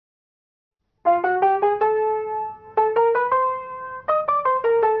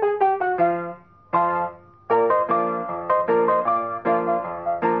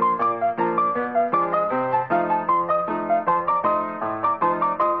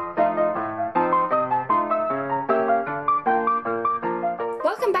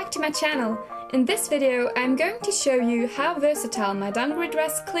to my channel. In this video I'm going to show you how versatile my dungaree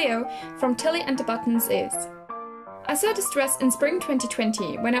dress Cleo from Tilly and the Buttons is. I saw this dress in spring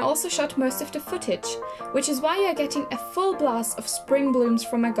 2020 when I also shot most of the footage, which is why you're getting a full blast of spring blooms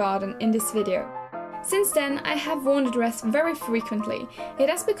from my garden in this video. Since then I have worn the dress very frequently. It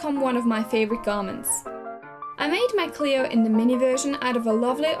has become one of my favorite garments. I made my Cleo in the mini version out of a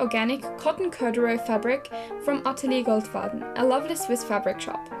lovely organic cotton corduroy fabric from Atelier Goldfaden, a lovely Swiss fabric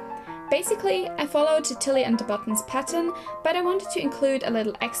shop. Basically, I followed the Tilly and the Buttons pattern, but I wanted to include a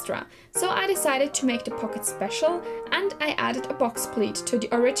little extra, so I decided to make the pocket special and I added a box pleat to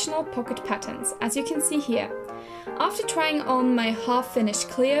the original pocket patterns, as you can see here. After trying on my half-finished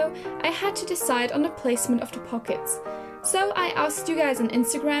Cleo, I had to decide on the placement of the pockets. So I asked you guys on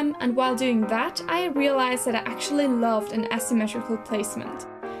Instagram, and while doing that, I realized that I actually loved an asymmetrical placement.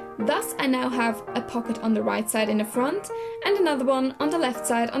 Thus, I now have a pocket on the right side in the front and another one on the left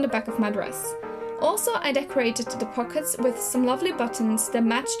side on the back of my dress. Also, I decorated the pockets with some lovely buttons that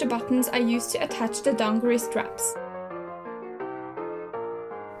match the buttons I used to attach the dungaree straps.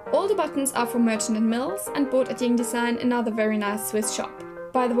 All the buttons are from Merchant & Mills and bought at Jigs Design, another very nice Swiss shop.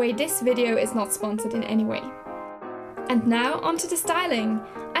 By the way, this video is not sponsored in any way. And now onto the styling.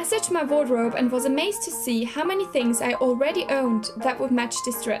 I searched my wardrobe and was amazed to see how many things I already owned that would match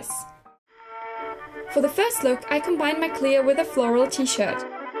this dress. For the first look, I combined my Cleo with a floral t-shirt.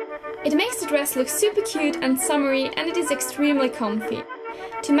 It makes the dress look super cute and summery, and it is extremely comfy.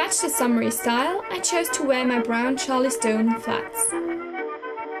 To match the summery style, I chose to wear my brown Charlie Stone flats.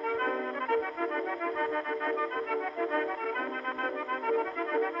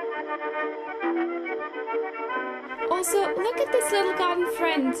 Also, look at this little garden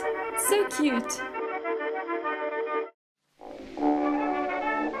friend, so cute!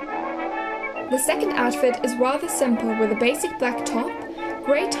 The second outfit is rather simple, with a basic black top,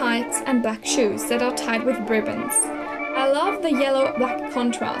 grey tights and black shoes that are tied with ribbons. I love the yellow-black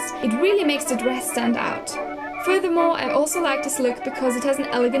contrast, it really makes the dress stand out. Furthermore, I also like this look because it has an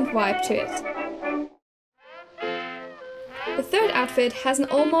elegant vibe to it. The third outfit has an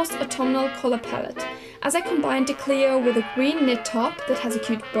almost autumnal colour palette, as I combined the Cleo with a green knit top that has a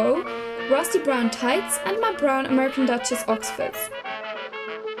cute bow, rusty brown tights and my brown American Duchess Oxfords.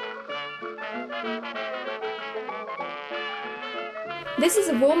 This is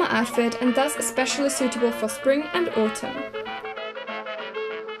a warmer outfit and thus especially suitable for spring and autumn.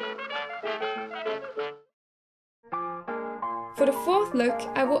 For the fourth look,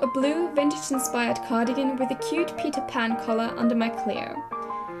 I wore a blue vintage-inspired cardigan with a cute Peter Pan collar under my Cleo.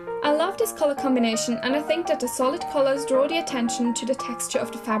 I love this color combination, and I think that the solid colors draw the attention to the texture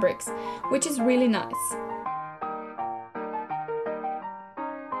of the fabrics, which is really nice.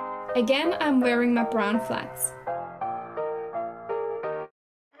 Again, I'm wearing my brown flats.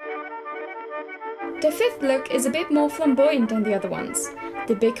 The fifth look is a bit more flamboyant than the other ones.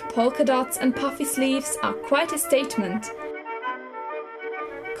 The big polka dots and puffy sleeves are quite a statement.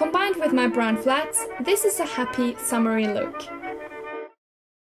 Combined with my brown flats, this is a happy, summery look.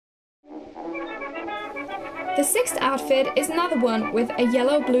 The sixth outfit is another one with a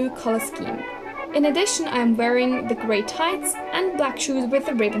yellow-blue color scheme. In addition, I am wearing the grey tights and black shoes with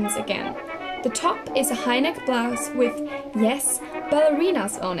the ribbons again. The top is a high-neck blouse with, yes,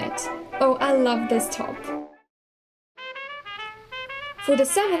 ballerinas on it. Oh, I love this top. For the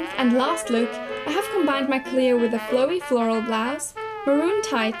seventh and last look, I have combined my Cleo with a flowy floral blouse, maroon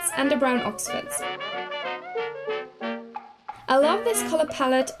tights and the brown Oxfords. I love this color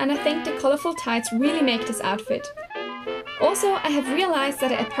palette and I think the colorful tights really make this outfit. Also, I have realized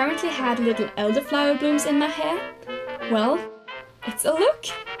that I apparently had little elderflower blooms in my hair. Well, it's a look!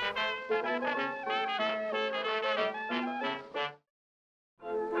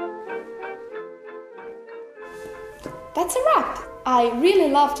 That's a wrap! I really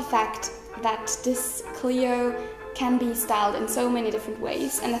love the fact that this Cleo can be styled in so many different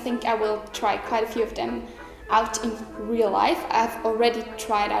ways, and I think I will try quite a few of them out in real life. I've already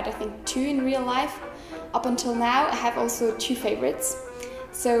tried out I think 2 in real life. Up until now I have also 2 favorites.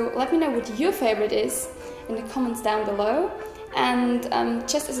 So let me know what your favorite is in the comments down below. And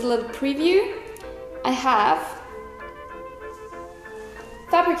just as a little preview, I have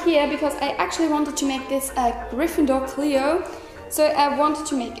fabric here because I actually wanted to make this a Gryffindor Cleo. So I wanted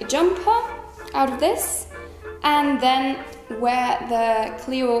to make a jumper out of this and then wear the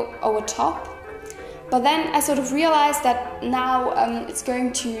Cleo over top. But then I sort of realized that now it's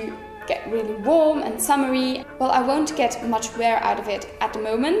going to get really warm and summery. Well, I won't get much wear out of it at the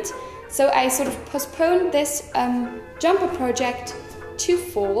moment. So I sort of postponed this jumper project to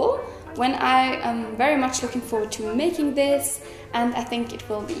fall, when I am very much looking forward to making this, and I think it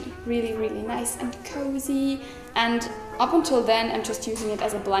will be really, really nice and cozy. And up until then, I'm just using it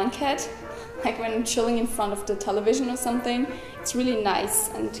as a blanket, like when I'm chilling in front of the television or something. It's really nice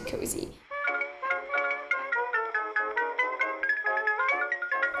and cozy.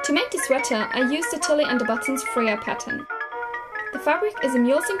 To make the sweater, I used the Tilly and the Buttons Freya pattern. The fabric is a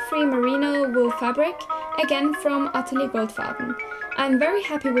mulesing-free merino wool fabric, again from Atelier Goldfaden. I'm very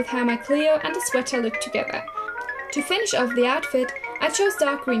happy with how my Cleo and the sweater look together. To finish off the outfit, I chose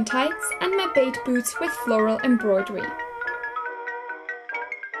dark green tights and my bait boots with floral embroidery.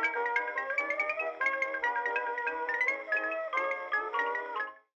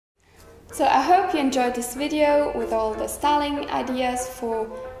 So I hope you enjoyed this video with all the styling ideas for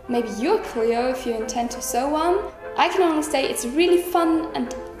maybe your Cleo if you intend to sew one. I can only say it's a really fun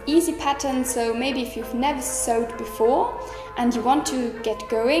and easy pattern, so maybe if you've never sewed before and you want to get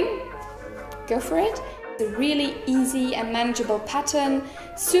going, go for it. It's a really easy and manageable pattern,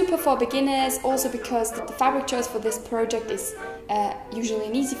 super for beginners, also because the fabric choice for this project is usually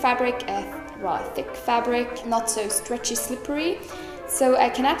an easy fabric, a rather thick fabric, not so stretchy, slippery. So I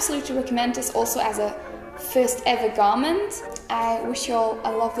can absolutely recommend this also as a first ever garment. I wish you all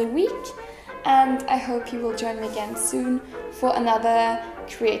a lovely week, and I hope you will join me again soon for another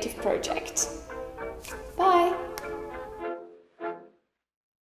creative project. Bye!